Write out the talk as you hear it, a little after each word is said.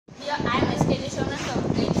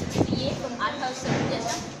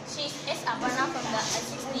She is Aparna from the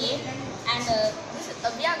 68, and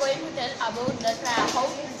we are going to tell about how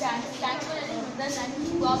tranquility methods and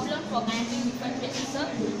problems for connecting different places. So,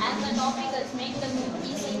 and the topic is make the move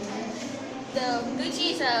easy. The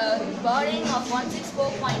trichy is bordering of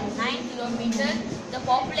 164.9 kilometers. The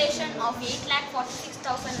population of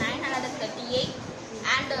 8,46,938.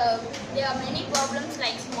 And there are many problems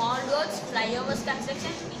like small roads, flyovers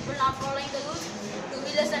construction, people not following the rules,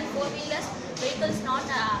 two-wheelers and four-wheelers, vehicles not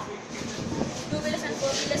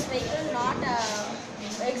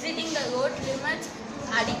exiting the road limits,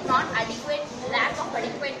 not adequate, lack of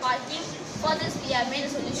adequate parking. For this, we have made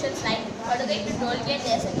solutions like Padugai to toll gate.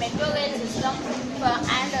 There is a metro rail system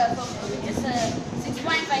which is 6.5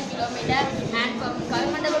 kilometers, and from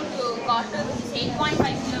Karamandapam to Kottayam which is 8.5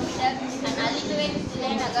 kilometers, and Allithurai to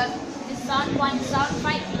Tilanagar which is 7.75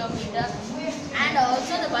 kilometers, and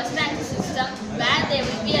also the bus transit system where there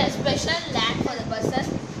will be a special land for the buses,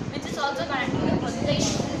 which is also connecting the Padugai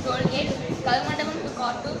to toll gate, Karamandapam to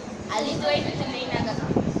Kottayam, Allithurai to Tilanagar,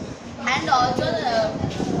 and also the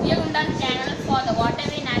Canal for the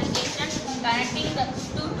waterway navigation connecting the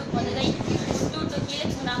Puttur to Padugai, Puttur to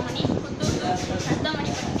Kilachundamani, Puttur to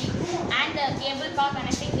Sandamanipatti, and the cable car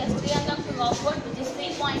connecting the Sriyangam to Rockford which is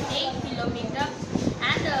 3.8 kilometers,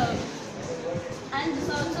 and this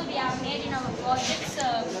also we have made in our projects.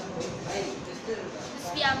 And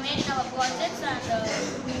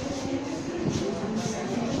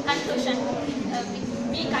conclusion.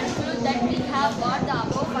 We conclude that we have got the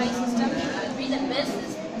above 5 systems. It will be the best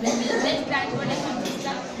transportation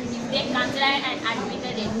system if they considered and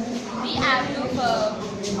admitted it. We have to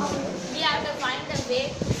find a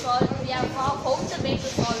way to solve. We have found the way to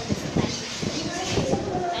solve this. Thank you.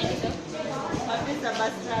 Thank you, sir. What is the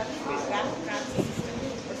bus transit system?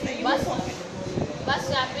 Bus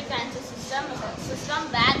rapid transit system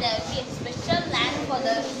where there will be a special land for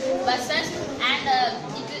the buses, and it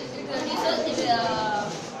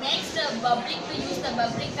makes the public to use the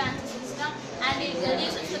public transit system, and it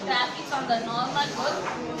reduces the traffic on the normal road.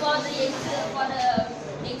 For the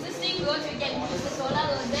existing roads, we can use the solar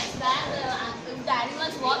roadways where if the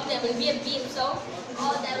animals walk, there will be a beep sound,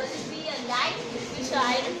 or there will be a light which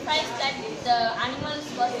identifies that the animals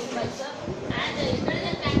was inside. And the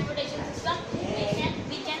intelligent transportation system,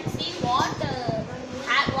 we can see what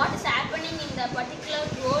is happening in the particular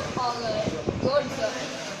road or roads.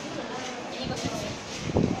 Any questions?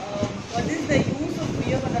 What is the use of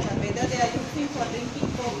Priyavadaha? Whether they are using for drinking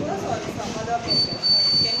purpose or some other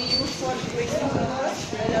purpose? Can be used for drinking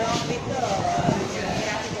purpose along with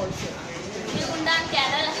traffic also. Priyavadaha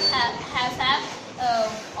Canal has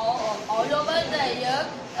all over the year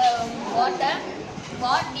water.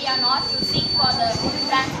 What we are not using for the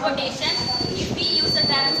transportation. If we use the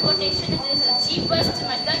transportation, it is the cheapest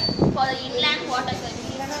method for the inland water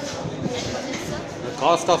services. The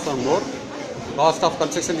cost of more? Cost of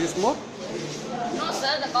construction is more? No,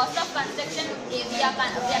 sir. The cost of construction, we are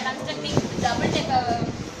constructing double-decker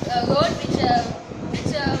road,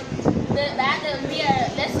 where there will be a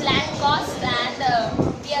less land cost, and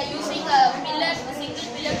we are using a single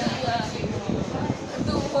pillar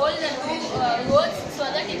to hold the two roads, so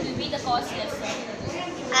that it will be the cost less,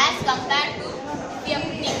 as compared to we are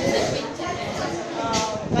putting the switch.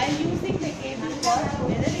 While using the cable car,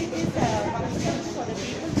 whether it is functional for the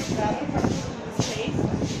people to travel from this place,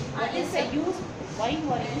 what is the use? Why you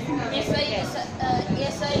are using the cable car?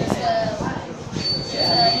 Yes, sir. It is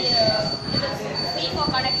free for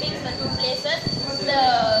connecting the two places.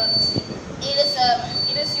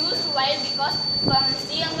 It is used while because from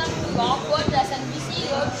Sriyangam to Rockford there is a busy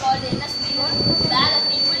road called NSP road where the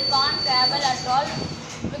people can't travel at all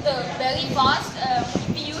with very fast. If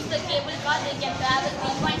we use the cable car, they can travel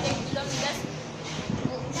 3.8 kilometers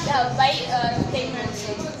by 10 minutes.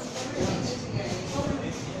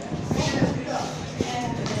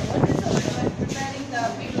 What is preparing the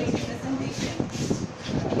PPT presentation?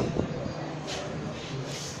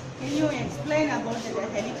 Can you explain about the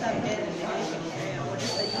helicopter? What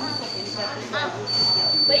is the use of helicopter?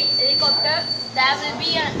 By helicopter, there will be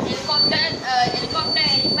a helicopter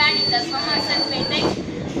helipad in the Somerset Pete,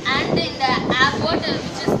 and in the airport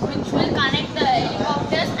which will connect the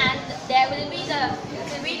helicopters, and there will be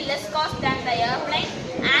less cost than the airplane,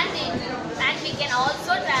 and we can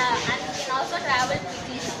also travel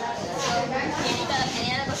quickly.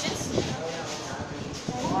 Any other questions?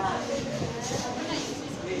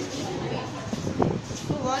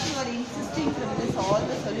 So what you are insisting from this, all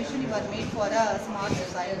the solution you are made for a smart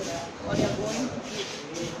society, what you are going to do,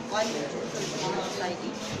 why you choose a smart society,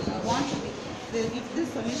 you want to be if this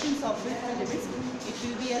solution solves the limits, it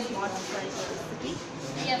will be a smart city.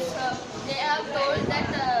 Yes, they have told that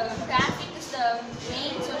traffic is the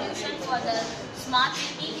main solution for the smart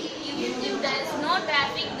city. If there is no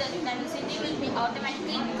traffic, then the city will be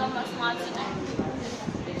automatically become a smart city.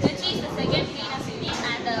 Trichy is the second cleaner city,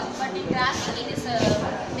 and but in traffic it is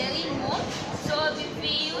very more. So if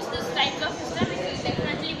we use this type of system, it will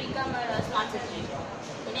definitely become a smart city.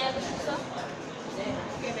 Any other questions, sir?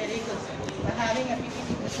 Okay, very good. We're having a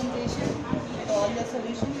PPT presentation with all the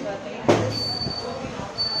solutions. We are taking this.